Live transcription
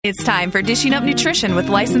It's time for Dishing Up Nutrition with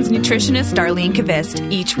licensed nutritionist Darlene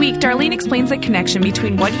Kvist. Each week, Darlene explains the connection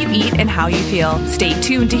between what you eat and how you feel. Stay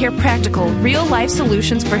tuned to hear practical, real-life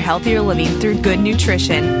solutions for healthier living through good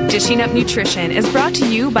nutrition. Dishing Up Nutrition is brought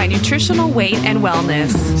to you by Nutritional Weight and Wellness.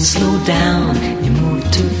 Slow down, you move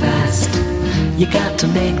too fast. You got to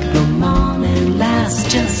make the morning last.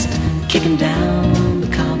 Just kicking down the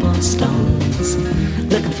cobblestones,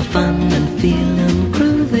 looking for fun and feeling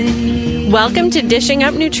groovy. Welcome to Dishing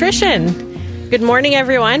Up Nutrition. Good morning,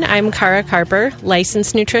 everyone. I'm Cara Carper,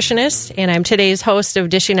 licensed nutritionist, and I'm today's host of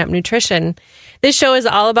Dishing Up Nutrition. This show is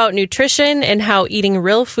all about nutrition and how eating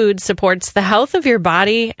real food supports the health of your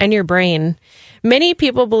body and your brain. Many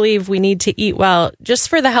people believe we need to eat well just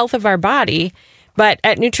for the health of our body, but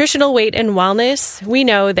at Nutritional Weight and Wellness, we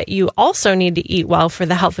know that you also need to eat well for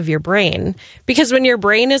the health of your brain, because when your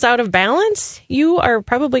brain is out of balance, you are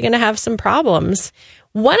probably going to have some problems.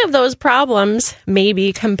 One of those problems may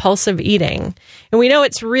be compulsive eating. And we know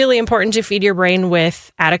it's really important to feed your brain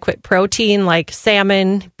with adequate protein like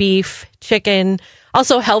salmon, beef, chicken,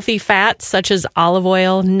 also healthy fats such as olive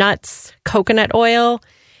oil, nuts, coconut oil,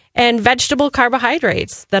 and vegetable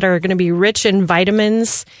carbohydrates that are going to be rich in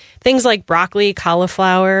vitamins, things like broccoli,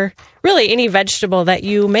 cauliflower, really any vegetable that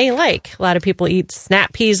you may like. A lot of people eat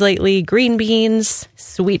snap peas lately, green beans,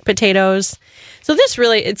 sweet potatoes. So this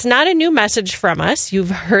really, it's not a new message from us. You've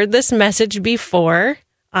heard this message before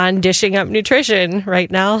on Dishing Up Nutrition right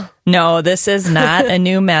now. No, this is not a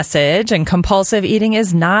new message, and compulsive eating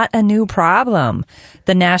is not a new problem.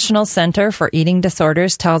 The National Center for Eating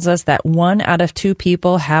Disorders tells us that 1 out of 2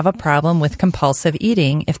 people have a problem with compulsive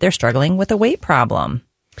eating if they're struggling with a weight problem.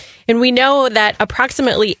 And we know that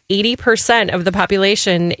approximately 80% of the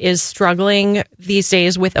population is struggling these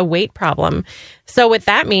days with a weight problem. So what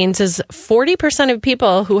that means is 40% of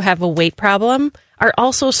people who have a weight problem are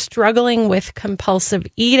also struggling with compulsive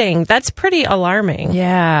eating. That's pretty alarming.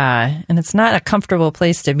 Yeah, and it's not a comfortable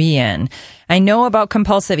place to be in. I know about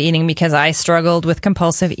compulsive eating because I struggled with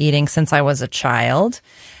compulsive eating since I was a child.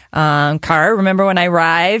 Cara, remember when I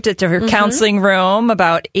arrived at your counseling room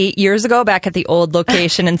about 8 years ago, back at the old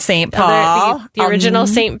location in St. Paul? The original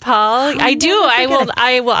St. Paul. I do.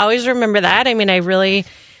 I will always remember that. I mean, I really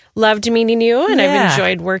loved meeting you, and I've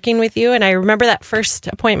enjoyed working with you. And I remember that first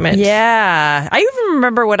appointment. Yeah. I even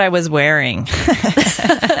remember what I was wearing.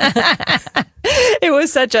 It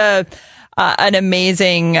was such an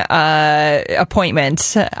amazing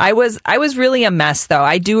appointment. I was really a mess, though.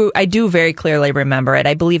 I do very clearly remember it.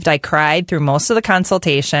 I believed I cried through most of the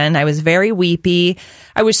consultation. I was very weepy.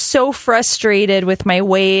 I was so frustrated with my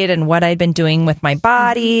weight and what I'd been doing with my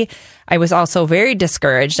body. I was also very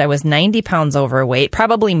discouraged. I was 90 pounds overweight,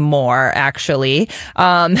 probably more, actually.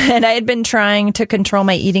 And I had been trying to control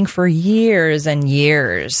my eating for years and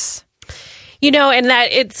years. You know, and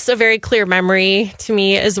that it's a very clear memory to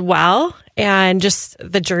me as well. And just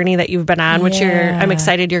the journey that you've been on, which I'm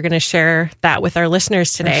excited you're going to share that with our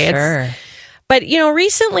listeners today. Sure. But, you know,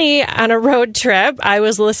 recently on a road trip, I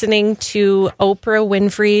was listening to Oprah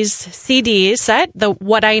Winfrey's CD set, the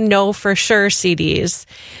What I Know For Sure CDs.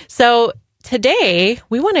 So today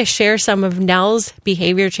we want to share some of Nell's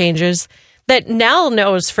behavior changes that Nell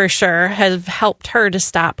knows for sure have helped her to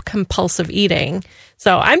stop compulsive eating.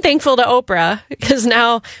 So I'm thankful to Oprah because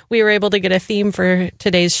now we were able to get a theme for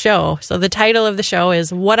today's show. So the title of the show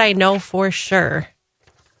is What I Know For Sure.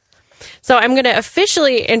 So I'm going to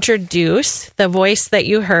officially introduce the voice that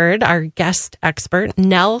you heard, our guest expert,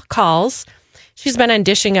 Nell Calls. She's been on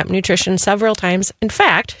Dishing Up Nutrition several times. In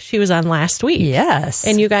fact, she was on last week. Yes.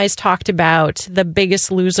 And you guys talked about The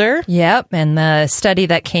Biggest Loser. Yep. And the study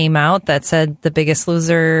that came out that said The Biggest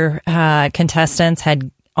Loser contestants had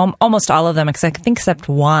almost all of them, I think except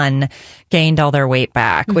one, gained all their weight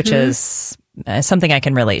back, which is something I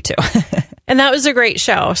can relate to. And that was a great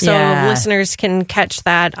show. So listeners can catch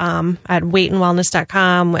that at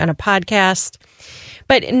weightandwellness.com on a podcast.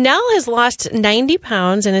 But Nell has lost 90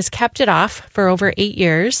 pounds and has kept it off for over 8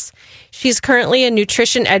 years. She's currently a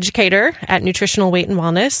nutrition educator at Nutritional Weight and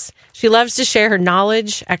Wellness. She loves to share her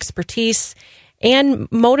knowledge, expertise,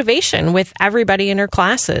 and motivation with everybody in her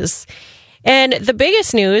classes. And the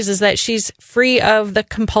biggest news is that she's free of the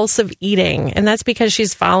compulsive eating. And that's because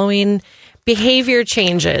she's following behavior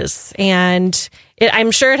changes. And I'm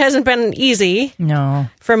sure it hasn't been easy. No.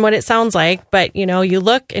 From what it sounds like. But, you know, you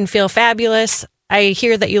look and feel fabulous. I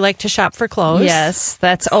hear that you like to shop for clothes. Yes,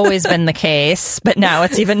 that's always been the case, but now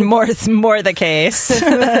it's even more the case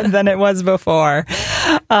than it was before.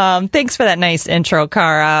 Thanks for that nice intro,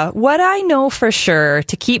 Cara. What I know for sure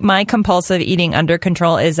to keep my compulsive eating under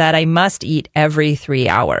control is that I must eat every 3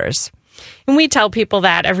 hours. And we tell people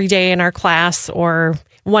that every day in our class or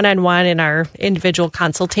one-on-one in our individual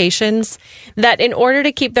consultations that in order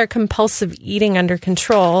to keep their compulsive eating under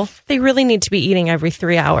control, they really need to be eating every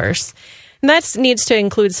 3 hours. And that needs to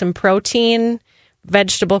include some protein,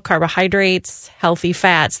 vegetable carbohydrates, healthy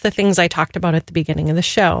fats, the things I talked about at the beginning of the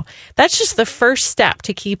show. That's just the first step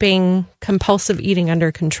to keeping compulsive eating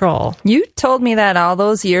under control. You told me that all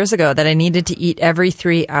those years ago that I needed to eat every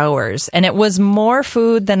 3 hours, and it was more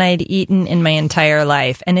food than I'd eaten in my entire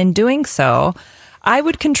life. And in doing so, I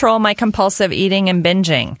would control my compulsive eating and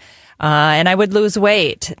binging. And I would lose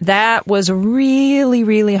weight. That was really,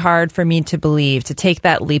 really hard for me to believe, to take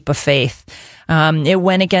that leap of faith. It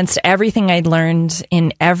went against everything I'd learned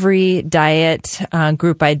in every diet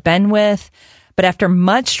group I'd been with. But after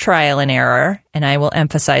much trial and error, and I will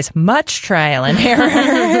emphasize much trial and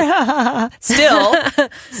error,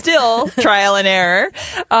 still trial and error,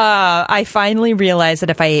 I finally realized that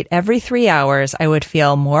if I ate every 3 hours, I would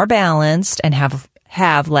feel more balanced and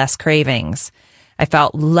have less cravings. I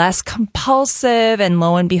felt less compulsive, and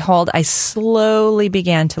lo and behold, I slowly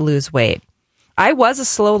began to lose weight. I was a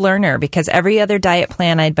slow learner because every other diet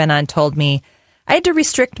plan I'd been on told me I had to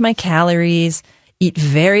restrict my calories, eat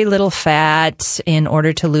very little fat in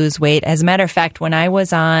order to lose weight. As a matter of fact, when I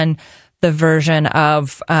was on the version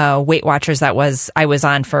of Weight Watchers that I was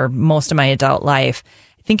on for most of my adult life,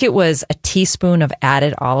 I think it was a teaspoon of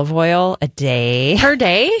added olive oil a day. Per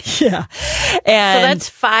day? Yeah. So that's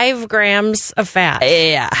 5 grams of fat.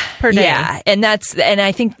 Yeah. Per day. Yeah. And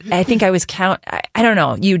I think I was I don't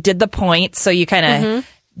know. You did the point. So you kind of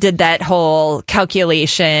did that whole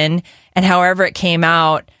calculation, and however it came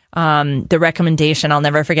out, the recommendation, I'll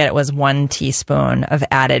never forget, it was 1 teaspoon of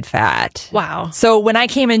added fat. Wow. So when I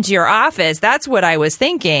came into your office, that's what I was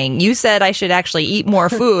thinking. You said I should actually eat more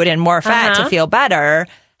food and more fat to feel better,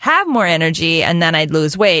 have more energy, and then I'd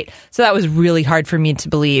lose weight. So that was really hard for me to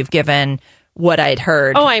believe given what I'd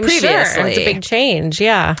heard previously. Sure. It's a big change.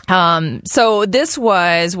 Yeah. So this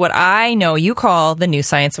was what I know you call the new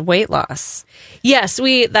science of weight loss. Yes,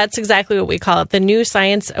 that's exactly what we call it, the new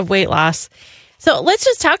science of weight loss. So let's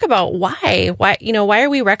just talk about why. Why are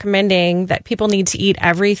we recommending that people need to eat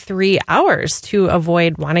every 3 hours to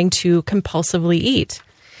avoid wanting to compulsively eat?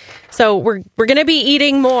 So we're going to be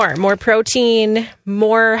eating more protein,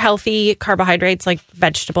 more healthy carbohydrates like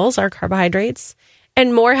vegetables are carbohydrates,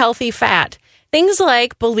 and more healthy fat. Things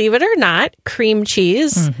like, believe it or not, cream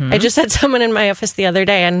cheese. I just had someone in my office the other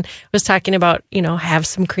day and was talking about, have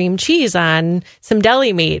some cream cheese on some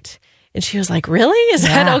deli meat. And she was like, really? Is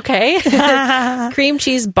that okay? Cream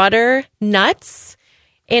cheese, butter, nuts,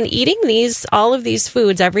 and eating all of these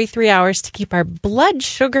foods every 3 hours to keep our blood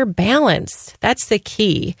sugar balanced. That's the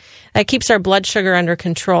key. That keeps our blood sugar under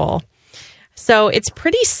control. So it's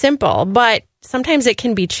pretty simple, but sometimes it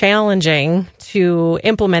can be challenging to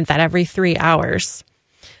implement that every 3 hours.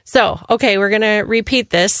 So, okay, we're going to repeat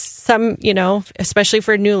this. Some, especially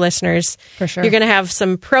for new listeners, for sure, you're going to have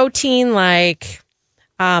some protein like...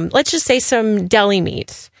 let's just say some deli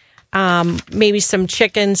meat, maybe some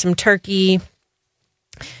chicken, some turkey.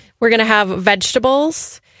 We're going to have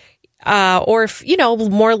vegetables or,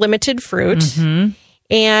 more limited fruit.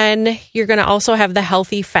 And you're going to also have the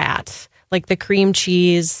healthy fat, like the cream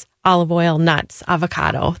cheese, olive oil, nuts,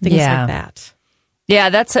 avocado, things like that.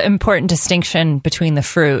 Yeah, that's an important distinction between the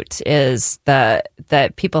fruit is that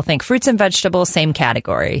people think fruits and vegetables, same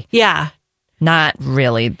category. Yeah. Not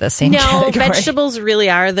really the same category. No, vegetables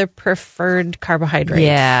really are the preferred carbohydrate.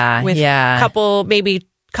 Yeah, with maybe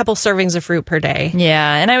couple servings of fruit per day.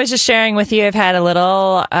 Yeah, and I was just sharing with you, I've had a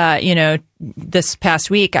little, this past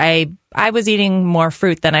week, I was eating more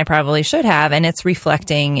fruit than I probably should have, and it's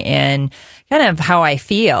reflecting in kind of how I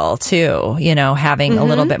feel too, having a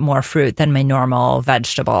little bit more fruit than my normal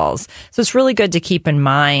vegetables. So it's really good to keep in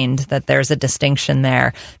mind that there's a distinction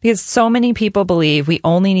there because so many people believe we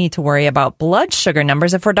only need to worry about blood sugar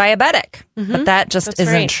numbers if we're diabetic, but that just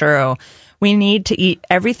isn't true. We need to eat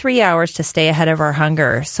every 3 hours to stay ahead of our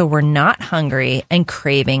hunger so we're not hungry and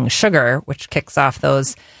craving sugar, which kicks off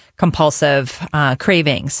those compulsive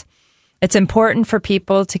cravings. It's important for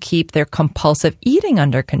people to keep their compulsive eating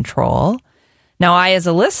under control. Now, as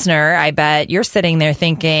a listener, I bet you're sitting there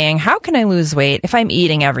thinking, how can I lose weight if I'm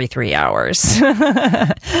eating every 3 hours?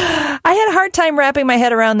 I had a hard time wrapping my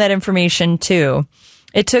head around that information, too.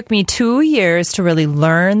 It took me 2 years to really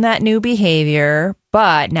learn that new behavior,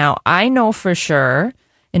 but now I know for sure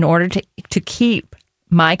in order to keep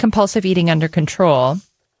my compulsive eating under control,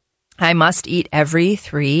 I must eat every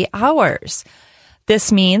 3 hours.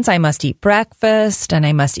 This means I must eat breakfast and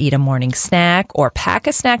I must eat a morning snack or pack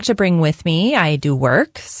a snack to bring with me. I do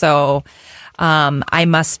work, so I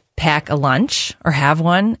must pack a lunch or have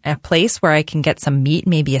one at a place where I can get some meat,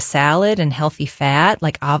 maybe a salad and healthy fat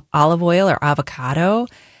like olive oil or avocado.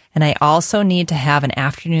 And I also need to have an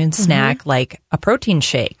afternoon snack like a protein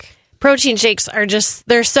shake. Protein shakes are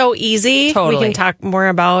they're so easy. Totally. We can talk more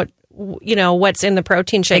about, what's in the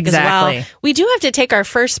protein shake as well. We do have to take our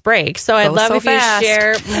first break. So I'd love if you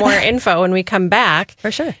share more info when we come back.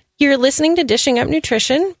 For sure. You're listening to Dishing Up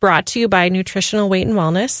Nutrition, brought to you by Nutritional Weight and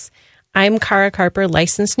Wellness. I'm Cara Carper,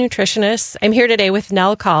 licensed nutritionist. I'm here today with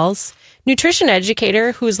Nell Calls, nutrition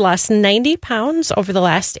educator who's lost 90 pounds over the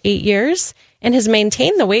last 8 years and has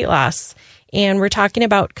maintained the weight loss. And we're talking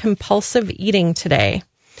about compulsive eating today.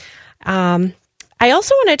 I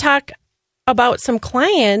also want to talk about some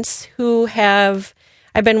clients who I've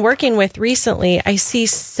been working with recently. I see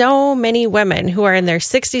so many women who are in their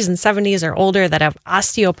 60s and 70s or older that have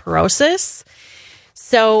osteoporosis.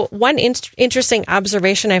 So one interesting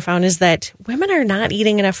observation I found is that women are not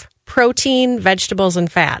eating enough protein, vegetables,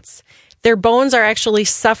 and fats. Their bones are actually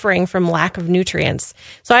suffering from lack of nutrients.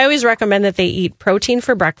 So I always recommend that they eat protein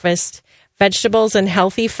for breakfast, vegetables, and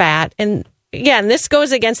healthy fat. And again, this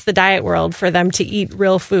goes against the diet world for them to eat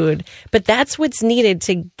real food, but that's what's needed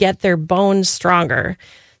to get their bones stronger.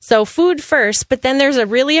 So food first, but then there's a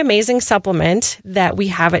really amazing supplement that we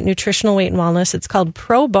have at Nutritional Weight and Wellness. It's called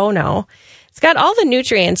Pro Bono. It's got all the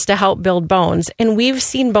nutrients to help build bones, and we've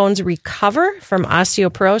seen bones recover from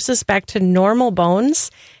osteoporosis back to normal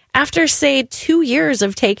bones after, say, 2 years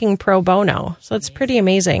of taking Pro Bono. So it's pretty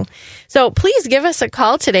amazing. So please give us a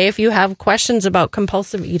call today if you have questions about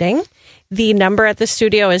compulsive eating. The number at the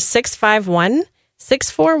studio is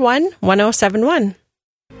 651-641-1071.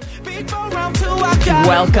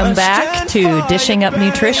 Welcome back to Dishing Up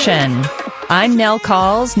Nutrition. I'm Nell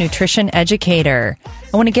Calls, nutrition educator.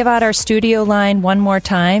 I want to give out our studio line one more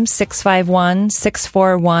time,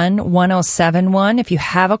 651-641-1071. If you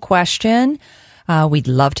have a question, we'd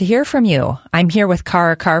love to hear from you. I'm here with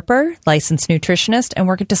Cara Carper, licensed nutritionist, and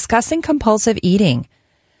we're discussing compulsive eating.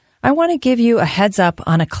 I want to give you a heads up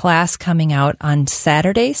on a class coming out on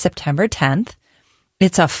Saturday, September 10th.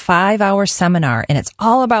 It's a 5-hour seminar, and it's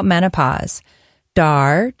all about menopause.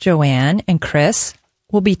 Dar, Joanne, and Chris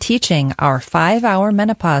will be teaching our 5-hour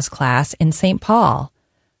menopause class in St. Paul.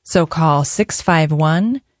 So call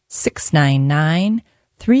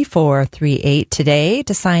 651-699-3438 today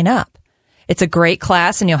to sign up. It's a great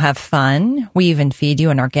class, and you'll have fun. We even feed you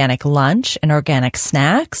an organic lunch and organic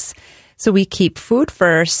snacks. So we keep food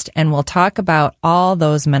first, and we'll talk about all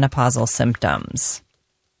those menopausal symptoms.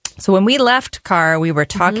 So when we left, Cara, we were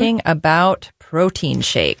talking about protein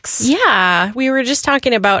shakes. Yeah, we were just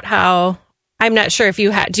talking about how, I'm not sure if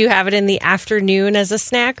you do you have it in the afternoon as a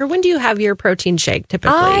snack, or when do you have your protein shake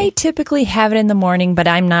typically? I typically have it in the morning, but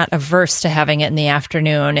I'm not averse to having it in the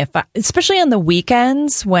afternoon, especially on the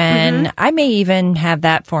weekends when I may even have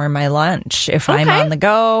that for my lunch if I'm on the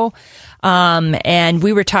go. And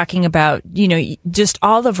we were talking about, just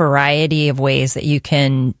all the variety of ways that you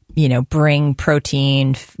can, bring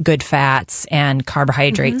protein, good fats, and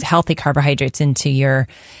carbohydrates, healthy carbohydrates into your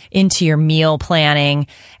meal planning.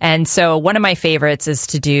 And so one of my favorites is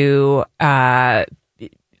to do, for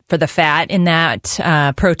the fat in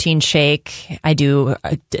that protein shake, I do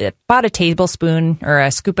about a tablespoon or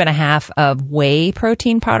a scoop and a half of whey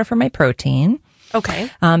protein powder for my protein.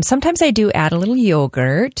 Okay. Sometimes I do add a little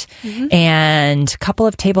yogurt and a couple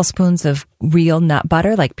of tablespoons of real nut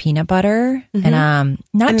butter, like peanut butter, and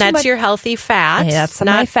that's much. Your healthy fat. Yeah, that's not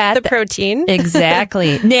my fat. The protein.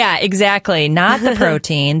 Exactly. Yeah, exactly. Not the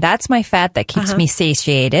protein. That's my fat that keeps me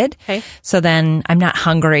satiated. Okay. So then I'm not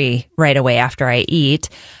hungry right away after I eat.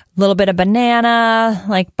 A little bit of banana,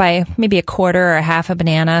 like by maybe a quarter or a half a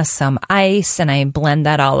banana, some ice, and I blend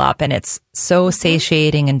that all up, and it's so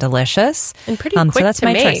satiating and delicious. And pretty quick so that's to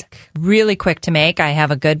my make. choice. Really quick to make. I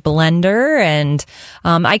have a good blender, and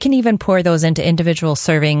I can even pour those into individual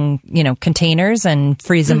serving, containers and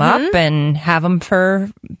freeze them up and have them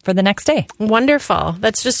for the next day. Wonderful.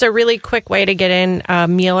 That's just a really quick way to get in a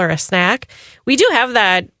meal or a snack. We do have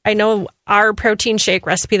that. I know our protein shake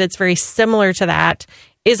recipe that's very similar to that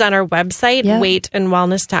is on our website,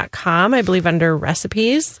 weightandwellness.com, I believe under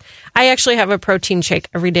recipes. I actually have a protein shake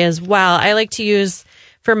every day as well. I like to use,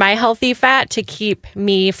 for my healthy fat, to keep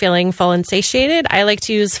me feeling full and satiated, I like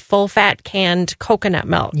to use full fat canned coconut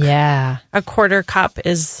milk. Yeah. A quarter cup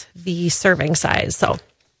is the serving size. So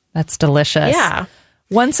that's delicious. Yeah.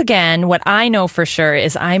 Once again, what I know for sure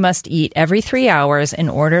is I must eat every 3 hours in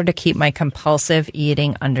order to keep my compulsive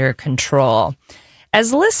eating under control.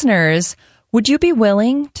 As listeners, would you be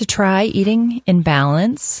willing to try eating in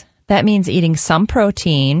balance? That means eating some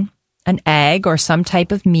protein, an egg, or some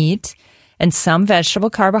type of meat, and some vegetable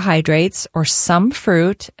carbohydrates, or some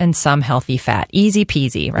fruit and some healthy fat. Easy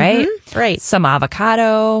peasy, right? Right. Some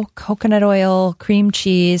avocado, coconut oil, cream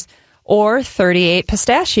cheese, or 38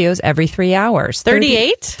 pistachios every 3 hours.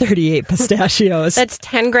 38? 38 pistachios. That's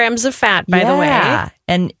 10 grams of fat, by the way.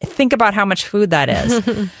 And think about how much food that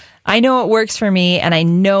is. I know it works for me, and I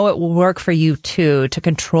know it will work for you too, to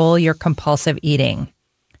control your compulsive eating.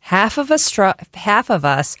 Half of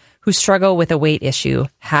us who struggle with a weight issue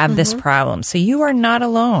have this problem. So you are not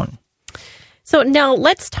alone. So now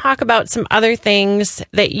let's talk about some other things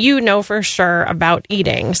that you know for sure about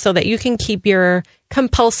eating so that you can keep your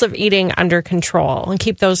compulsive eating under control and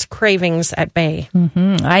keep those cravings at bay.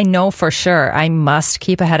 I know for sure I must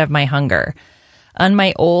keep ahead of my hunger. On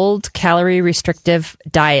my old calorie restrictive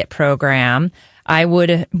diet program, I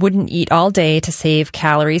wouldn't eat all day to save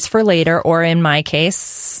calories for later, or in my case,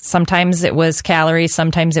 sometimes it was calories,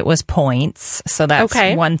 sometimes it was points. So that's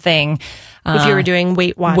one thing. If you were doing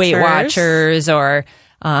Weight Watchers or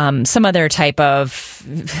some other type of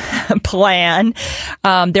plan,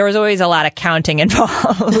 there was always a lot of counting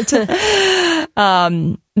involved.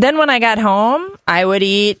 Then when I got home, I would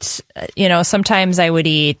eat, sometimes I would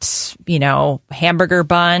eat, hamburger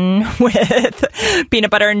bun with peanut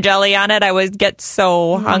butter and jelly on it. I would get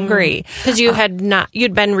so hungry. Because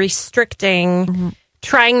you'd been restricting,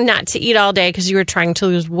 trying not to eat all day because you were trying to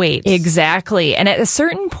lose weight. Exactly. And at a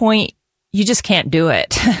certain point, you just can't do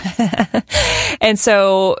it. And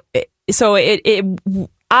so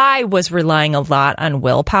I was relying a lot on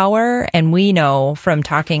willpower, and we know from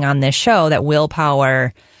talking on this show that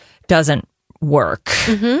willpower doesn't work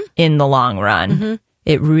in the long run.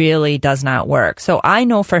 It really does not work. So I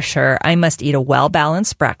know for sure I must eat a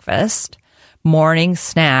well-balanced breakfast, morning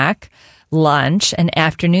snack, lunch, and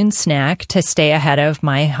afternoon snack to stay ahead of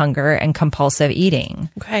my hunger and compulsive eating.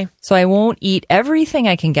 Okay. So I won't eat everything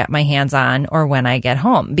I can get my hands on or when I get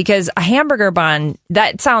home, because a hamburger bun,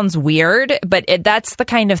 that sounds weird, but that's the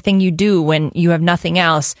kind of thing you do when you have nothing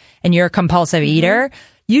else and you're a compulsive eater.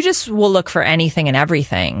 You just will look for anything and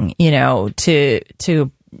everything,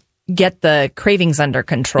 to get the cravings under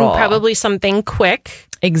control. And probably something quick.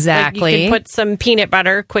 Exactly. Like you can put some peanut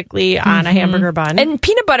butter quickly on a hamburger bun. And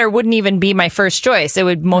peanut butter wouldn't even be my first choice. It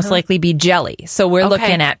would most likely be jelly. So we're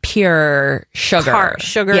looking at pure sugar.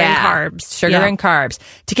 Sugar and carbs. Sugar and carbs.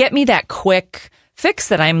 To get me that quick fix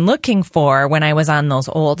that I'm looking for when I was on those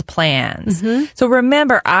old plans. So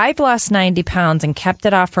remember, I've lost 90 pounds and kept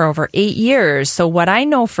it off for over 8 years. So what I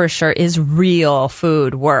know for sure is real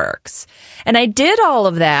food works. And I did all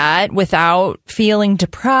of that without feeling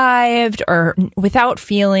deprived or without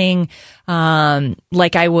feeling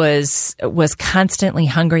like I was constantly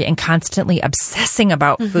hungry and constantly obsessing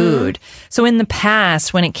about food. So in the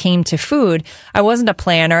past, when it came to food, I wasn't a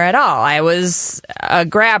planner at all. I was a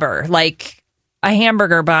grabber, like a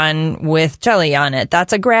hamburger bun with jelly on it.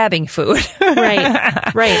 That's a grabbing food.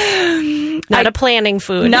 Right. Not a planning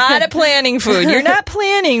food. Not a planning food. You're not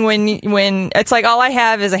planning when it's like all I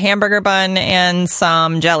have is a hamburger bun and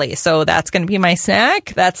some jelly. So that's going to be my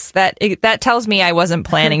snack. That tells me I wasn't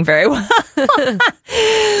planning very well.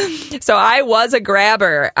 So I was a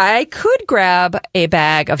grabber. I could grab a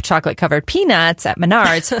bag of chocolate covered peanuts at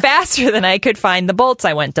Menards faster than I could find the bolts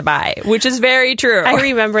I went to buy, which is very true. I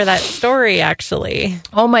remember that story actually.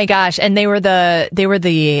 Oh my gosh. And they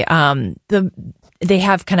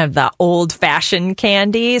have kind of the old fashioned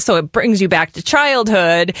candy. So it brings you back to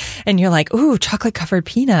childhood and you're like, ooh, chocolate covered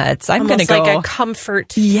peanuts. I'm going to go. Like a comfort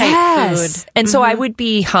type food. And so I would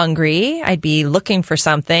be hungry. I'd be looking for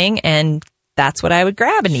something, and that's what I would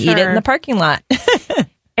grab and eat it in the parking lot.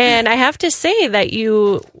 And I have to say that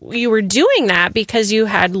you were doing that because you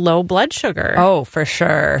had low blood sugar. Oh, for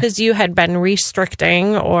sure. Because you had been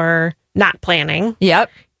restricting or not planning.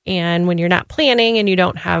 Yep. And when you're not planning and you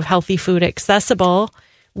don't have healthy food accessible,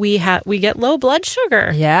 we get low blood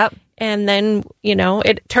sugar. Yep. And then,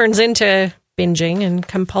 it turns into binging and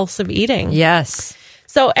compulsive eating. Yes.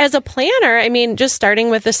 So as a planner, just starting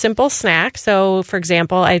with a simple snack. So, for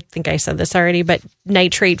example, I think I said this already, but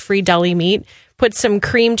nitrate-free deli meat. Put some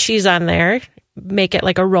cream cheese on there. Make it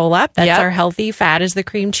like a roll-up. That's our healthy fat is the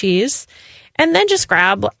cream cheese. And then just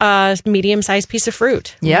grab a medium-sized piece of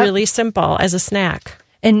fruit. Yep. Really simple as a snack.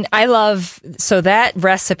 And I love, so that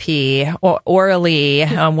recipe, Orally,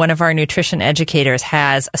 one of our nutrition educators,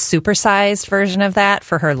 has a supersized version of that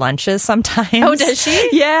for her lunches sometimes. Oh, does she?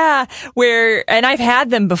 Yeah. And I've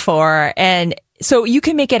had them before, and So you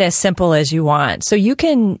can make it as simple as you want. So you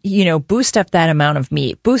can, boost up that amount of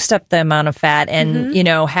meat, boost up the amount of fat, and,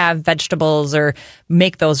 have vegetables or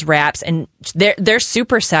make those wraps. And they're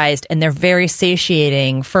supersized and they're very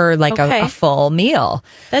satiating for like a full meal.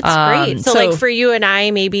 That's great. So like for you and I,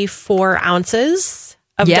 maybe 4 ounces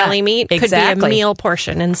of deli meat could be a meal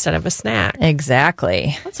portion instead of a snack.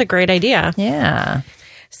 Exactly. That's a great idea. Yeah.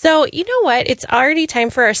 So, you know what? It's already time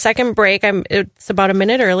for our second break. It's about a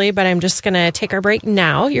minute early, but I'm just going to take our break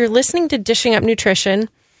now. You're listening to Dishing Up Nutrition.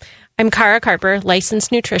 I'm Cara Carper, licensed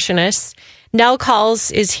nutritionist. Nell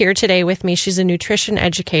Calls is here today with me. She's a nutrition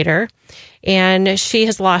educator, and she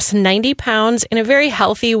has lost 90 pounds in a very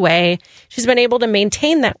healthy way. She's been able to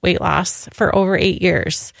maintain that weight loss for over 8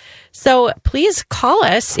 years. So please call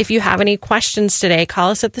us if you have any questions today.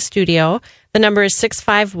 Call us at the studio. The number is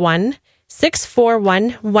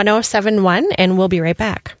 651-641-1071, and we'll be right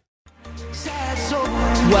back.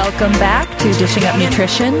 Welcome back to Dishing Up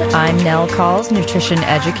Nutrition. I'm Nell Calls, nutrition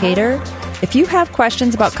educator. If you have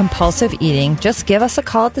questions about compulsive eating, just give us a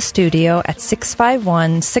call at the studio at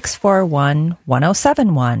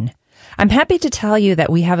 651-641-1071. I'm happy to tell you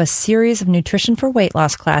that we have a series of nutrition for weight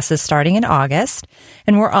loss classes starting in August,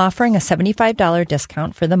 and we're offering a $75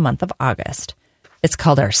 discount for the month of August. It's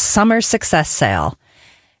called our Summer Success Sale.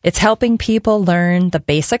 It's helping people learn the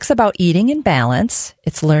basics about eating in balance.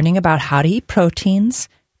 It's learning about how to eat proteins,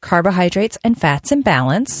 carbohydrates, and fats in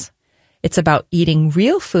balance. It's about eating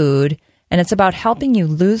real food, and it's about helping you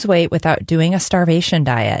lose weight without doing a starvation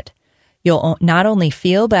diet. You'll not only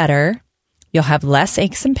feel better, you'll have less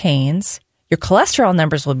aches and pains, your cholesterol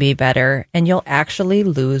numbers will be better, and you'll actually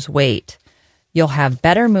lose weight. You'll have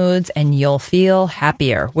better moods, and you'll feel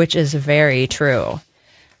happier, which is very true.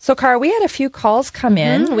 So, Cara, we had a few calls come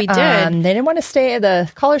in. We did. They didn't want to stay, the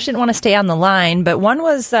callers didn't want to stay on the line, but one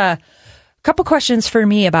was a couple questions for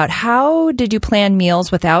me about how did you plan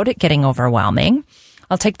meals without it getting overwhelming?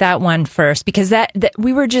 I'll take that one first because that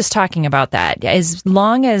we were just talking about that. As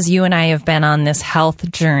long as you and I have been on this health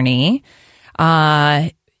journey,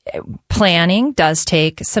 planning does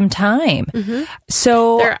take some time.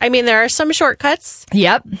 So, there are some shortcuts.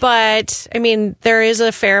 Yep. But, there is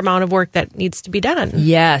a fair amount of work that needs to be done.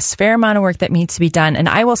 Yes, fair amount of work that needs to be done. And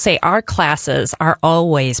I will say our classes are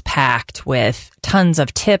always packed with tons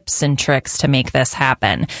of tips and tricks to make this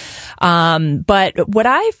happen. But what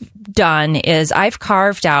I've done is I've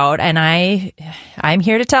carved out, and I'm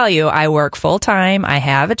here to tell you, I work full time. I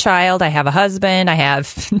have a child. I have a husband. I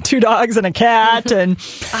have 2 dogs and a cat and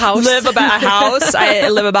live about a house. I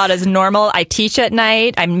live about as normal. I teach at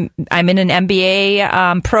night. I'm in an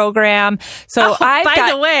MBA program. So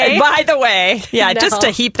by the way, yeah, just to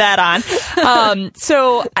heap that on.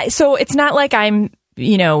 So it's not like I'm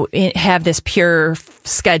have this pure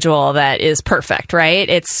schedule that is perfect, right?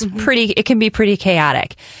 It's it can be pretty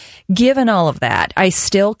chaotic. Given all of that, I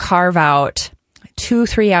still carve out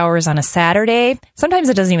 2-3 hours on a Saturday. Sometimes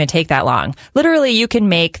it doesn't even take that long. Literally, you can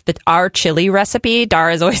make our chili recipe.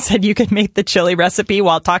 Dara's always said you can make the chili recipe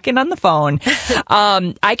while talking on the phone.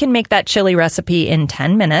 I can make that chili recipe in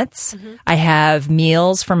 10 minutes. I have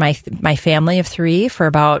meals for my family of 3 for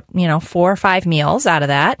about 4 or 5 meals out of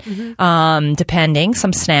that, depending,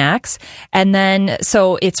 some snacks. And then,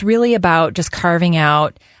 so it's really about just carving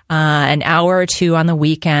out an hour or 2 on the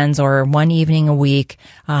weekends or one evening a week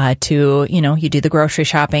to, you do the grocery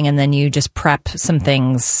shopping and then you just prep some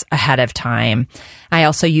things ahead of time. I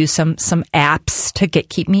also use some apps to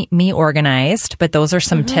keep me organized, but those are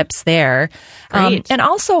some tips there. And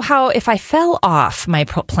also how if I fell off my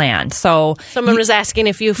plan. So someone was asking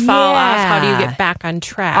if you fall off, how do you get back on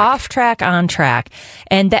track? Off track, on track.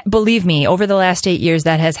 And that, believe me, over the last 8 years,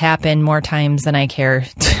 that has happened more times than I care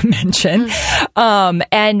to mention.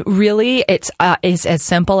 And really, it's as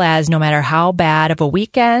simple as no matter how bad of a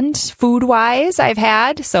weekend food-wise I've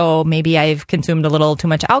had, so maybe I've consumed a little too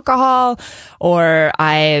much alcohol or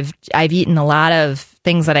I've eaten a lot of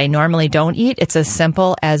things that I normally don't eat. It's as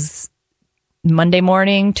simple as Monday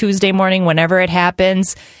morning, Tuesday morning, whenever it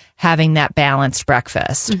happens, having that balanced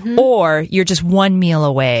breakfast. Or you're just one meal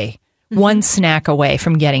away, one snack away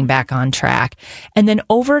from getting back on track. And then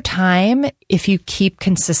over time, if you keep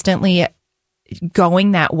consistently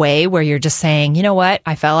going that way where you're just saying, you know what,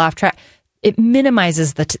 I fell off track, it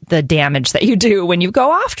minimizes the damage that you do when you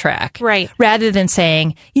go off track. Right. Rather than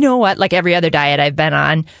saying, you know what, like every other diet I've been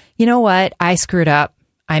on, you know what, I screwed up.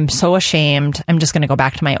 I'm so ashamed. I'm just going to go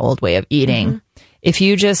back to my old way of eating. If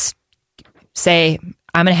you just say,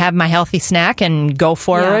 I'm going to have my healthy snack and go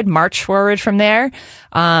forward, march forward from there,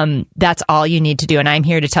 that's all you need to do. And I'm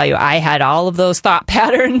here to tell you, I had all of those thought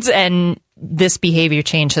patterns, and this behavior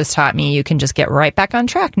change has taught me you can just get right back on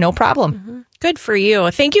track. No problem. Good for you.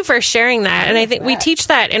 Thank you for sharing that. And I think we teach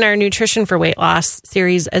that in our Nutrition for Weight Loss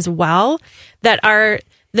series as well, that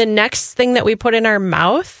the next thing that we put in our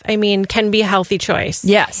mouth, can be a healthy choice.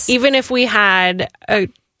 Yes. Even if we had a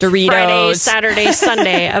Doritos, Friday, Saturday,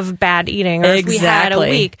 Sunday of bad eating, or if we had a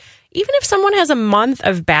week. Even if someone has a month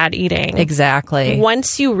of bad eating. Exactly.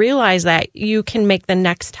 Once you realize that, you can make the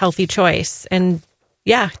next healthy choice. And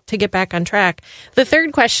to get back on track. The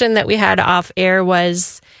third question that we had off air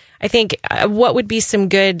was, I think, what would be some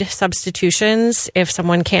good substitutions if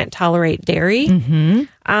someone can't tolerate dairy? Mm-hmm.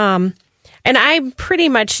 And I'm pretty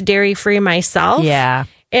much dairy-free myself. Yeah.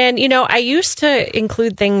 And, I used to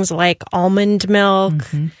include things like almond milk.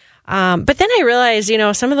 Mm-hmm. But then I realized,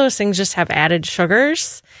 some of those things just have added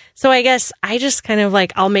sugars. So I guess I just kind of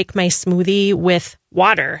I'll make my smoothie with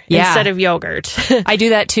water instead of yogurt. I do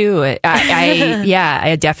that too.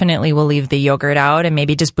 I definitely will leave the yogurt out and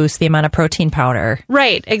maybe just boost the amount of protein powder.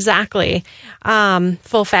 Right, exactly.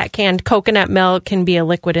 Full fat canned coconut milk can be a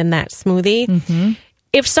liquid in that smoothie. Mm-hmm.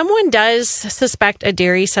 If someone does suspect a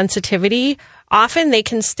dairy sensitivity, often they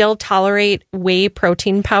can still tolerate whey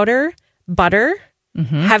protein powder, butter,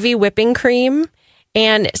 heavy whipping cream,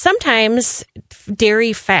 and sometimes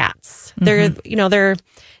dairy fats. They're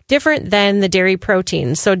different than the dairy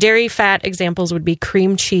proteins. So dairy fat examples would be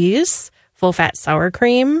cream cheese, full fat sour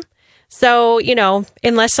cream. So,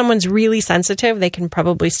 unless someone's really sensitive, they can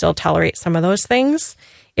probably still tolerate some of those things.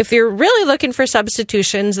 If you're really looking for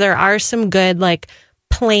substitutions, there are some good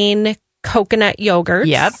plain coconut yogurts.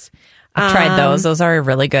 Yep. I've tried those. Those are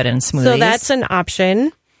really good in smoothies. So that's an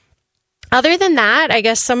option. Other than that, I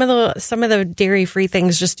guess some of the dairy-free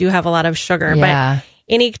things just do have a lot of sugar. Yeah. But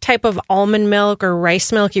any type of almond milk or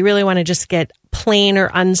rice milk, you really want to just get plain or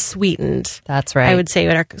unsweetened. That's right. I would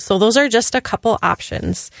say. So those are just a couple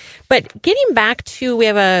options. But getting back to, we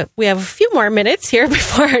have a few more minutes here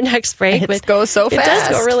before our next break. It goes so fast. It does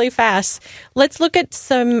go really fast. Let's look at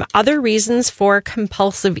some other reasons for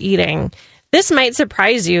compulsive eating. This might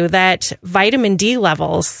surprise you that vitamin D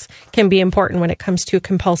levels can be important when it comes to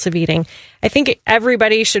compulsive eating. I think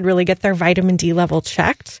everybody should really get their vitamin D level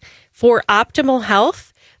checked. For optimal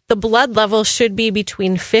health, the blood level should be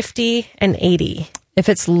between 50 and 80. If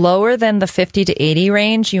it's lower than the 50 to 80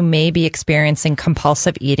 range, you may be experiencing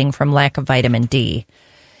compulsive eating from lack of vitamin D.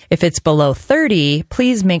 If it's below 30,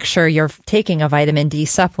 please make sure you're taking a vitamin D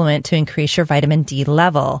supplement to increase your vitamin D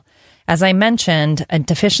level. As I mentioned, a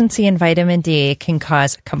deficiency in vitamin D can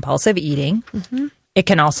cause compulsive eating. Mm-hmm. It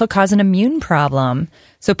can also cause an immune problem.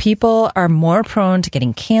 So people are more prone to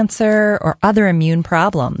getting cancer or other immune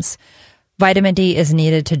problems. Vitamin D is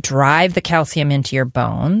needed to drive the calcium into your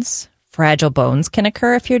bones. Fragile bones can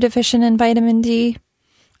occur if you're deficient in vitamin D.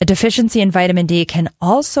 A deficiency in vitamin D can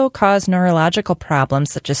also cause neurological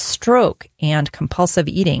problems such as stroke and compulsive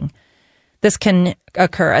eating. This can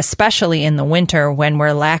occur especially in the winter when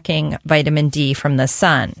we're lacking vitamin D from the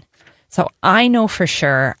sun. So I know for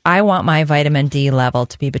sure I want my vitamin D level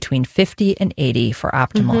to be between 50 and 80 for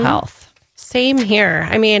optimal health. Same here.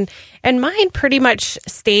 And mine pretty much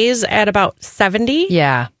stays at about 70.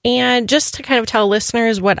 Yeah. And just to kind of tell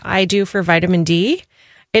listeners what I do for vitamin D,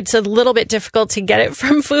 it's a little bit difficult to get it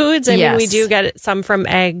from foods. We do get it some from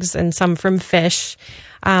eggs and some from fish.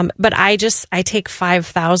 But I take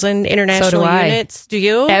 5,000 international units. Do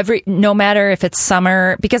you? No matter if it's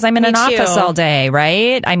summer, because I'm in an office all day,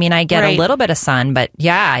 right? I get a little bit of sun, but you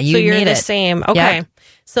need it. So you're the same. Okay. Yep.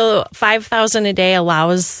 So 5,000 a day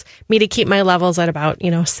allows me to keep my levels at about,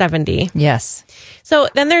 70. Yes. So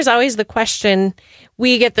then there's always the question,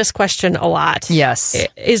 we get this question a lot. Yes.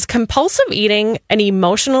 Is compulsive eating an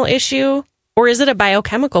emotional issue or is it a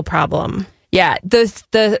biochemical problem? Yeah.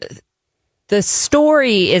 The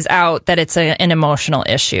story is out that it's an emotional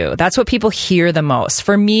issue. That's what people hear the most.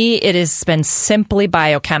 For me, it has been simply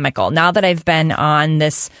biochemical. Now that I've been on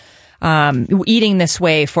this eating this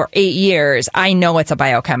way for 8 years, I know it's a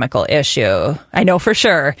biochemical issue. I know for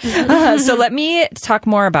sure. So let me talk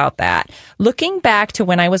more about that. Looking back to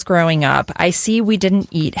when I was growing up, I see we didn't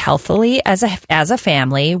eat healthily as a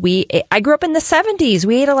family. I grew up in the 70s.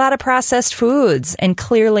 We ate a lot of processed foods and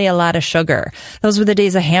clearly a lot of sugar. Those were the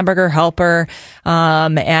days of Hamburger Helper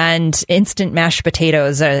and instant mashed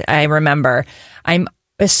potatoes, I remember. I'm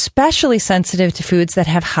especially sensitive to foods that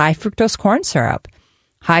have high fructose corn syrup.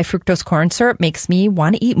 High fructose corn syrup makes me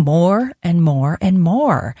want to eat more and more and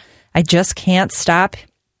more. I just can't stop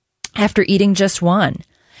after eating just one.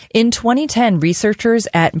 In 2010, researchers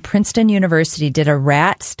at Princeton University did a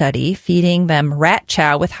rat study feeding them rat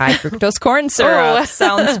chow with high fructose corn syrup.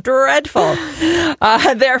 Sounds dreadful.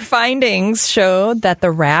 Their findings showed that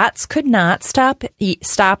the rats could not stop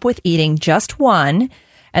with eating just one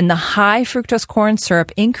And the high fructose corn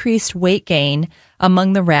syrup increased weight gain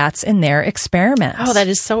among the rats in their experiments. Oh, that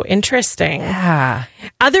is so interesting. Yeah.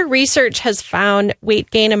 Other research has found weight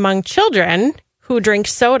gain among children who drink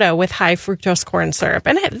soda with high fructose corn syrup.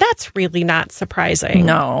 And that's really not surprising.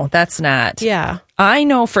 No, that's not. Yeah. I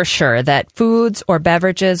know for sure that foods or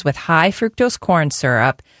beverages with high fructose corn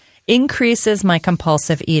syrup increases my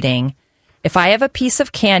compulsive eating. If I have a piece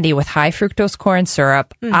of candy with high fructose corn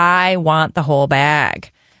syrup, I want the whole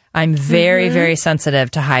bag. I'm very, very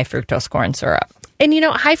sensitive to high fructose corn syrup. And,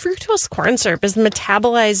 high fructose corn syrup is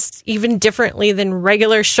metabolized even differently than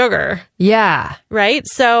regular sugar. Yeah. Right?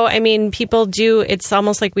 So, people it's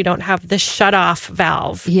almost like we don't have the shut-off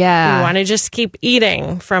valve. Yeah. We want to just keep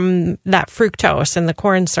eating from that fructose and the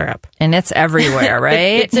corn syrup. And it's everywhere,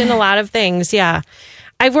 right? It's in a lot of things, yeah.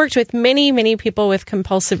 I've worked with many, many people with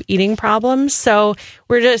compulsive eating problems. So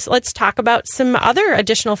let's talk about some other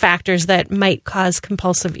additional factors that might cause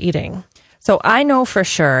compulsive eating. So I know for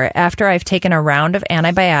sure after I've taken a round of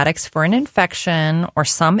antibiotics for an infection or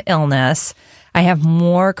some illness, I have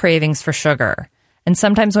more cravings for sugar. And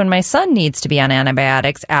sometimes when my son needs to be on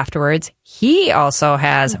antibiotics afterwards, he also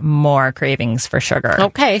has more cravings for sugar.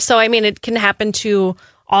 Okay. So, it can happen to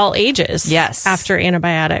all ages. Yes. After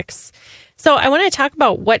antibiotics. So I want to talk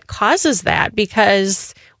about what causes that,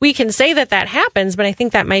 because we can say that happens, but I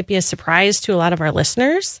think that might be a surprise to a lot of our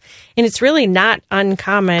listeners. And it's really not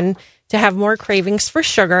uncommon to have more cravings for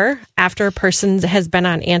sugar after a person has been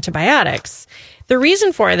on antibiotics. The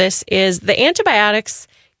reason for this is the antibiotics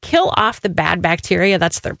kill off the bad bacteria.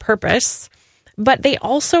 That's their purpose. But they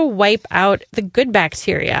also wipe out the good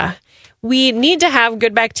bacteria. We need to have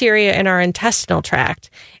good bacteria in our intestinal tract.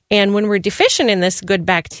 And when we're deficient in this good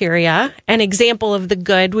bacteria, an example of the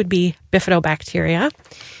good would be bifidobacteria.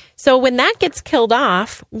 So when that gets killed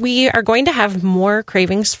off, we are going to have more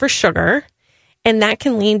cravings for sugar, and that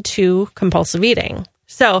can lead to compulsive eating.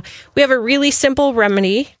 So we have a really simple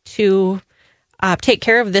remedy to take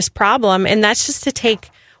care of this problem, and that's just to take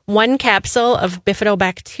 1 capsule of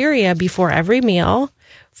bifidobacteria before every meal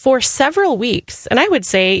for several weeks. And I would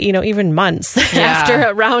say, even months after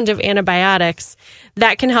a round of antibiotics.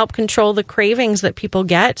 That can help control the cravings that people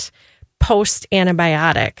get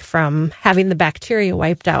post-antibiotic from having the bacteria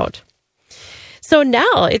wiped out. So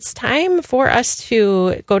now it's time for us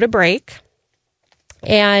to go to break.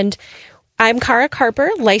 And I'm Cara Carper,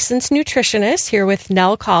 licensed nutritionist, here with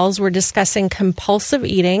Nell Calls. We're discussing compulsive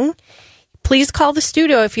eating. Please call the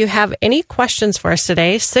studio if you have any questions for us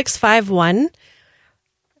today,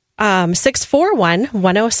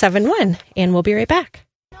 641-1071, and we'll be right back.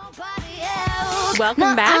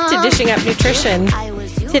 Welcome back to Dishing Up Nutrition.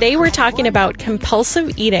 Today we're talking about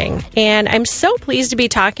compulsive eating, and I'm so pleased to be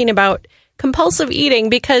talking about compulsive eating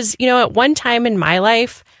because, at one time in my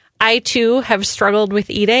life, I too have struggled with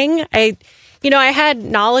eating. I had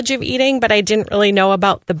knowledge of eating, but I didn't really know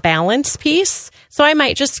about the balance piece. So I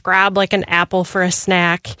might just grab like an apple for a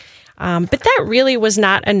snack. But that really was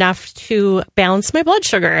not enough to balance my blood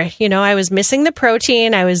sugar. I was missing the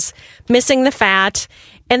protein. I was missing the fat.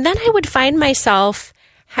 And then I would find myself,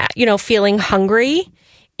 feeling hungry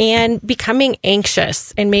and becoming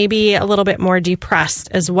anxious and maybe a little bit more depressed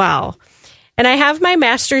as well. And I have my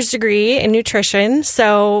master's degree in nutrition,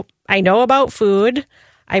 so I know about food.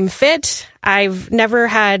 I'm fit. I've never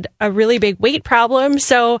had a really big weight problem,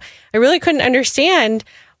 so I really couldn't understand,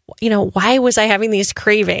 why was I having these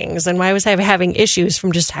cravings and why was I having issues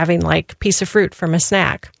from just having like a piece of fruit from a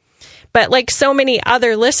snack. But like so many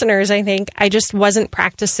other listeners, I think I just wasn't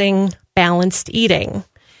practicing balanced eating.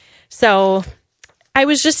 So I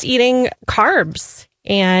was just eating carbs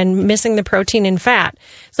and missing the protein and fat.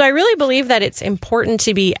 So I really believe that it's important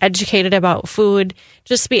to be educated about food,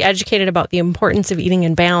 just be educated about the importance of eating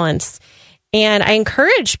in balance. And I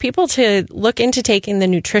encourage people to look into taking the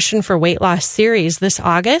Nutrition for Weight Loss series this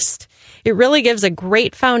August. It really gives a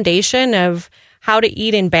great foundation of how to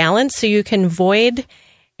eat in balance so you can avoid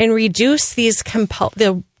and reduce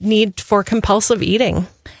the need for compulsive eating.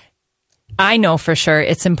 I know for sure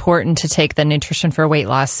it's important to take the Nutrition for Weight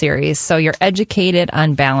Loss series so you're educated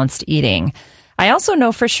on balanced eating. I also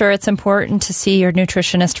know for sure it's important to see your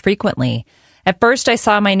nutritionist frequently. At first, I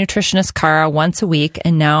saw my nutritionist, Cara, once a week,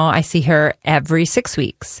 and now I see her every 6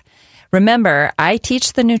 weeks. Remember, I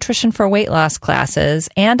teach the Nutrition for Weight Loss classes,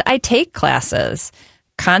 and I take classes.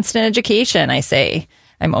 Constant education, I say.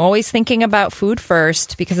 I'm always thinking about food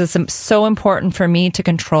first because it's so important for me to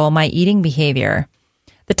control my eating behavior.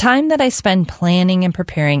 The time that I spend planning and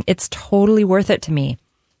preparing, it's totally worth it to me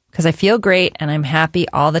because I feel great and I'm happy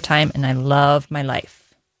all the time and I love my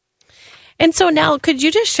life. And so, Nell, could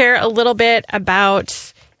you just share a little bit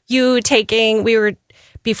about you taking, we were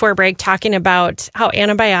before break talking about how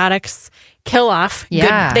antibiotics kill off.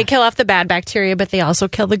 They kill off the bad bacteria, but they also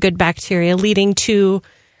kill the good bacteria, leading to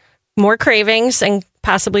more cravings and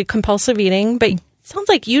possibly compulsive eating. But it sounds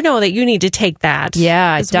like you know that you need to take that.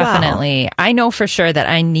 Yeah, definitely. Well. I know for sure that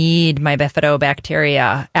I need my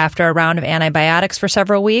bifidobacteria after a round of antibiotics for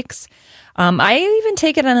several weeks. I even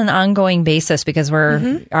take it on an ongoing basis because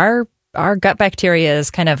our gut bacteria is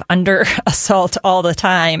kind of under assault all the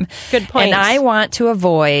time. Good point. And I want to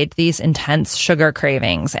avoid these intense sugar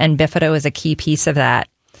cravings, and bifido is a key piece of that.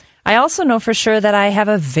 I also know for sure that I have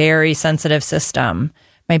a very sensitive system.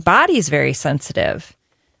 My body's very sensitive.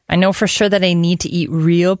 I know for sure that I need to eat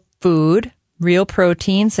real food, real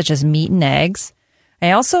protein, such as meat and eggs.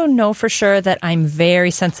 I also know for sure that I'm very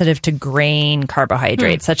sensitive to grain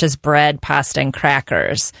carbohydrates, such as bread, pasta, and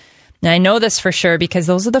crackers. And I know this for sure because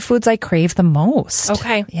those are the foods I crave the most.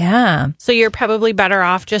 Okay. Yeah. So you're probably better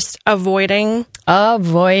off just avoiding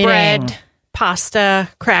bread, pasta,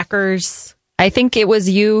 crackers. I think it was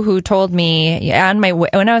you who told me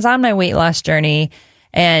when I was on my weight loss journey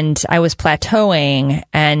and I was plateauing,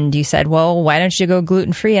 and you said, well, why don't you go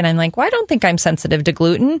gluten-free? And I'm like, well, I don't think I'm sensitive to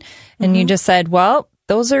gluten. And you just said, well,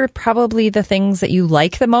 those are probably the things that you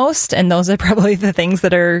like the most, and those are probably the things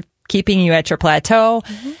that are keeping you at your plateau.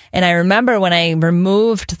 And I remember when I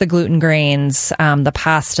removed the gluten grains, the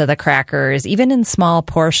pasta, the crackers, even in small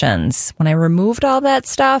portions, when I removed all that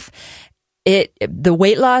stuff, the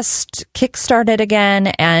weight loss kick-started again,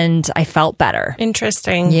 and I felt better.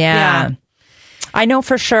 Interesting. Yeah. I know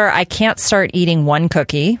for sure I can't start eating one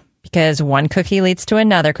cookie because one cookie leads to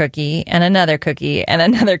another cookie and another cookie and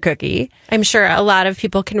another cookie. I'm sure a lot of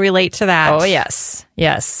people can relate to that. Oh, yes.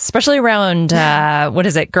 Yes. Especially around, what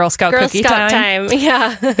is it? Girl Scout cookie time.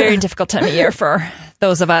 Yeah. Very difficult time of year for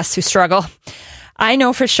those of us who struggle. I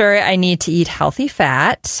know for sure I need to eat healthy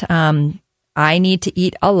fat. I need to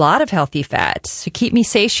eat a lot of healthy fat to keep me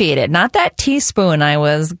satiated. Not that teaspoon I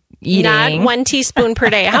was eating. Not 1 teaspoon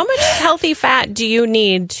per day. How much healthy fat do you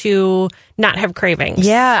need to not have cravings?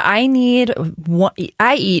 Yeah, I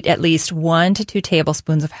eat at least 1 to 2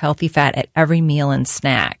 tablespoons of healthy fat at every meal and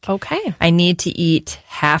snack. Okay. I need to eat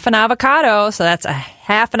half an avocado. So that's a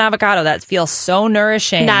half an avocado. That feels so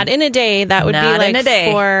nourishing. Not in a day. That would Not be in a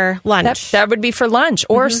day. For lunch. That would be for lunch.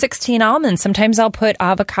 Or 16 almonds. Sometimes I'll put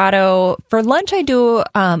avocado. For lunch, I do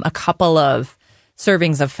a couple of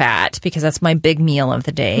servings of fat because that's my big meal of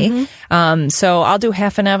the day. So I'll do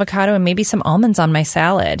half an avocado and maybe some almonds on my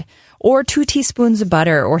salad, or 2 teaspoons of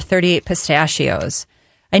butter, or 38 pistachios.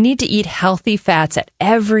 I need to eat healthy fats at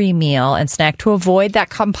every meal and snack to avoid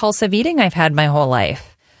that compulsive eating I've had my whole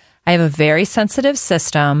life. I have a very sensitive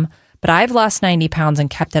system, but I've lost 90 pounds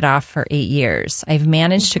and kept it off for 8 years. I've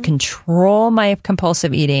managed to control my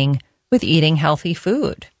compulsive eating with eating healthy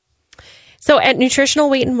food. So at Nutritional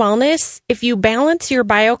Weight and Wellness, if you balance your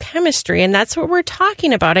biochemistry, and that's what we're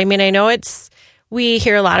talking about. I mean, I know we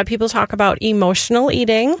hear a lot of people talk about emotional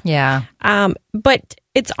eating. Yeah. But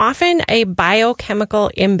it's often a biochemical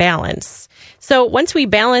imbalance. So once we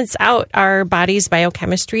balance out our body's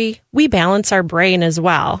biochemistry, we balance our brain as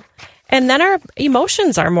well. And then our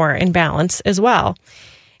emotions are more in balance as well.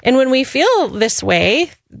 And when we feel this way,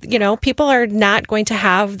 people are not going to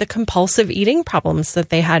have the compulsive eating problems that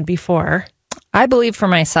they had before. I believe for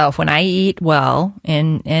myself, when I eat well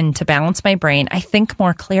and to balance my brain, I think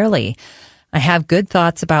more clearly. I have good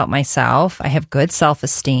thoughts about myself. I have good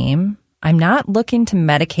self-esteem. I'm not looking to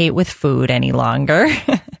medicate with food any longer.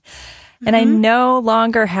 And I no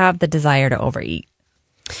longer have the desire to overeat.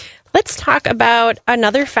 Let's talk about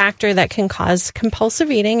another factor that can cause compulsive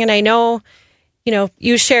eating. And I know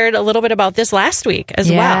you shared a little bit about this last week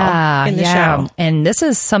as well in the show. And this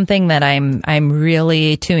is something that I'm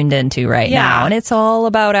really tuned into right now. And it's all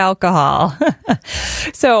about alcohol.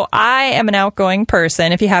 So I am an outgoing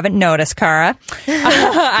person, if you haven't noticed, Cara.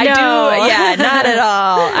 I do. Yeah, not at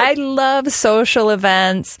all. I love social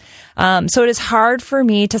events. So it is hard for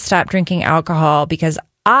me to stop drinking alcohol because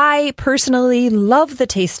I personally love the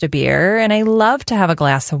taste of beer and I love to have a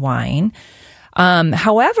glass of wine.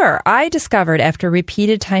 However, I discovered after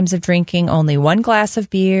repeated times of drinking only 1 glass of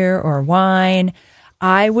beer or wine,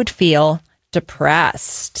 I would feel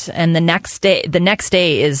depressed. And the next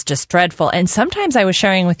day is just dreadful. And sometimes I was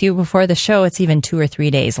sharing with you before the show, it's even 2 or 3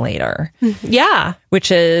 days later. Yeah.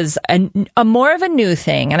 Which is a more of a new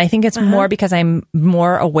thing. And I think it's more because I'm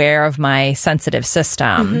more aware of my sensitive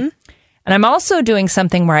system. And I'm also doing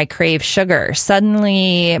something where I crave sugar.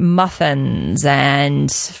 Suddenly, muffins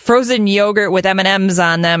and frozen yogurt with M&Ms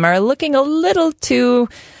on them are looking a little too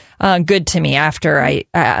good to me after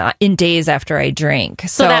in days after I drink.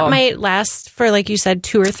 So that might last for, like you said,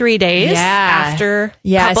 2 or 3 days after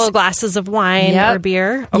a couple of glasses of wine or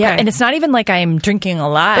beer. Okay. Yeah, and it's not even like I'm drinking a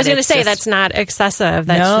lot. I was going to say that's not excessive.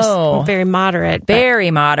 That's just very moderate.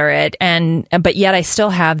 Very moderate. But yet I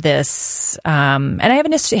still have this, and I have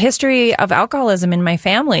a history of alcoholism in my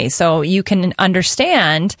family. So you can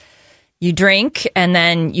understand, you drink and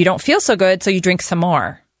then you don't feel so good, so you drink some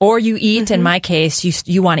more. Or you eat, in my case,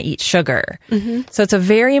 you want to eat sugar. So it's a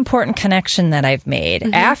very important connection that I've made.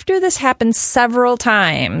 After this happened several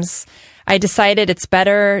times, I decided it's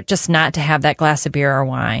better just not to have that glass of beer or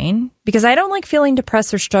wine because I don't like feeling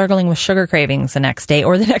depressed or struggling with sugar cravings the next day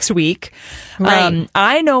or the next week. Right.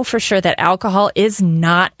 I know for sure that alcohol is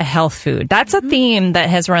not a health food. That's a theme that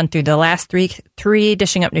has run through the last three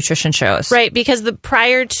Dishing Up Nutrition shows. Right, because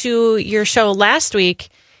prior to your show last week,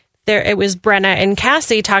 it was Brenna and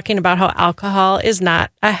Cassie talking about how alcohol is not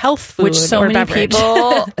a health food, which so many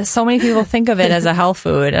people think of it as a health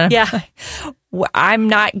food. And I'm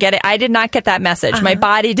not getting. I did not get that message. My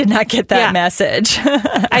body did not get that message.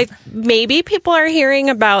 Maybe people are hearing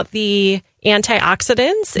about the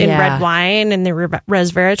antioxidants in red wine and the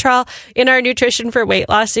resveratrol. In our Nutrition for Weight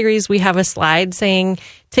Loss series, we have a slide saying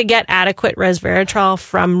to get adequate resveratrol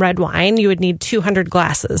from red wine, you would need 200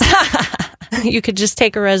 glasses. You could just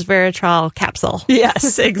take a resveratrol capsule.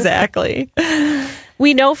 Yes, exactly.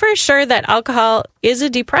 We know for sure that alcohol is a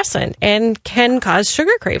depressant and can cause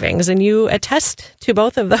sugar cravings, and you attest to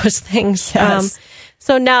both of those things. Yes.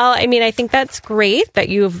 So now, I mean, I think that's great that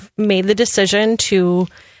you've made the decision to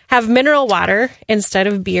have mineral water instead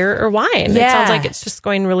of beer or wine. It sounds like it's just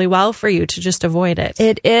going really well for you to just avoid it.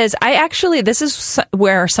 It is. This is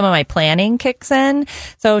where some of my planning kicks in.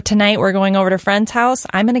 So tonight we're going over to a friend's house.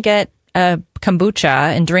 I'm going to get a kombucha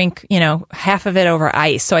and drink, half of it over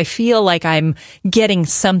ice. So I feel like I'm getting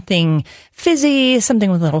something fizzy,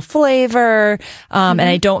 something with a little flavor, and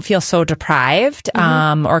I don't feel so deprived.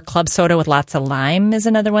 Or club soda with lots of lime is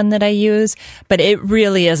another one that I use. But it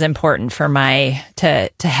really is important for to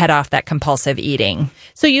head off that compulsive eating.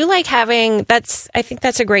 So you like having, I think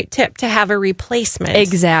that's a great tip, to have a replacement.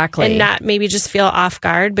 Exactly. And not maybe just feel off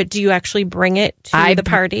guard, but do you actually bring it to the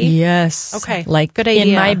party? Yes. Okay. Like good idea.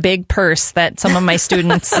 In my big purse that some of my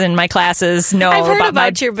students in my classes know I've heard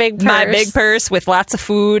about your big purse. My big purse with lots of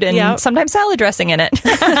food and sometimes salad dressing in it.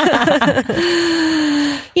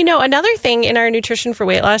 Another thing in our Nutrition for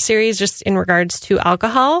Weight Loss series, just in regards to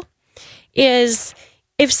alcohol, is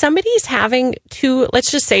if somebody's having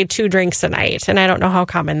let's just say 2 drinks a night, and I don't know how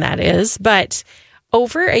common that is, but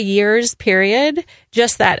over a year's period,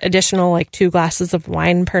 just that additional 2 glasses of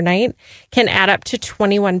wine per night can add up to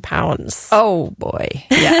 21 pounds. Oh, boy.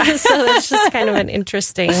 Yeah. So that's just kind of an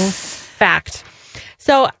interesting fact.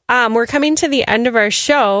 So we're coming to the end of our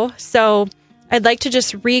show. So I'd like to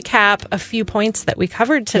just recap a few points that we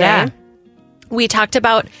covered today. Yeah. We talked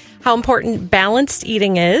about how important balanced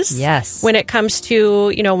eating is. Yes. When it comes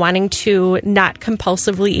to, wanting to not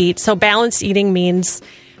compulsively eat. So balanced eating means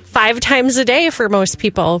 5 times a day for most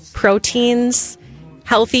people. Proteins,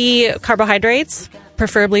 healthy carbohydrates,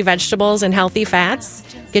 preferably vegetables, and healthy fats.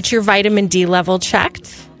 Get your vitamin D level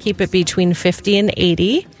checked. Keep it between 50 and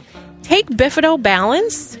 80. Take Bifido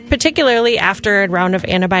Balance, particularly after a round of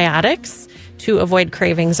antibiotics, to avoid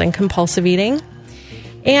cravings and compulsive eating.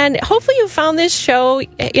 And hopefully you found this show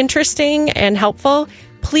interesting and helpful.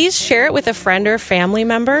 Please share it with a friend or family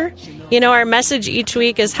member. Our message each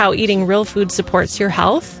week is how eating real food supports your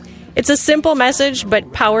health. It's a simple message,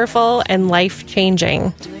 but powerful and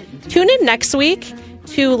life-changing. Tune in next week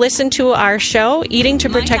to listen to our show, Eating to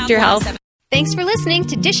Protect Your Health. Thanks for listening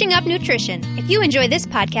to Dishing Up Nutrition. If you enjoy this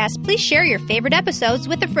podcast, please share your favorite episodes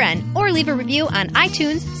with a friend or leave a review on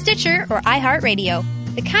iTunes, Stitcher, or iHeartRadio.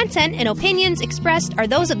 The content and opinions expressed are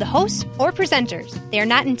those of the hosts or presenters. They are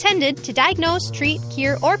not intended to diagnose, treat,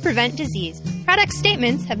 cure, or prevent disease. Product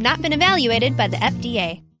statements have not been evaluated by the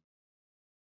FDA.